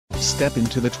Step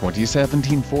into the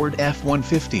 2017 Ford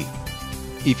F-150.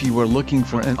 If you are looking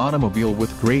for an automobile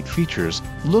with great features,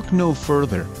 look no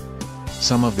further.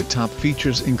 Some of the top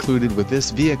features included with this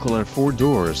vehicle are 4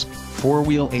 doors,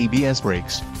 4-wheel ABS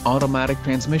brakes, automatic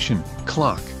transmission,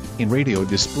 clock, in-radio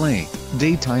display,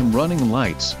 daytime running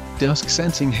lights,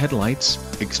 dusk-sensing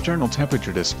headlights, external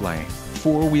temperature display,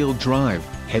 4-wheel drive,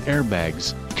 head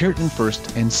airbags, curtain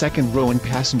first and second row and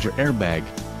passenger airbag.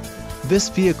 This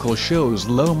vehicle shows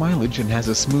low mileage and has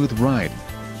a smooth ride.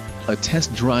 A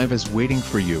test drive is waiting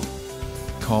for you.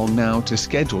 Call now to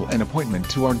schedule an appointment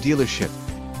to our dealership.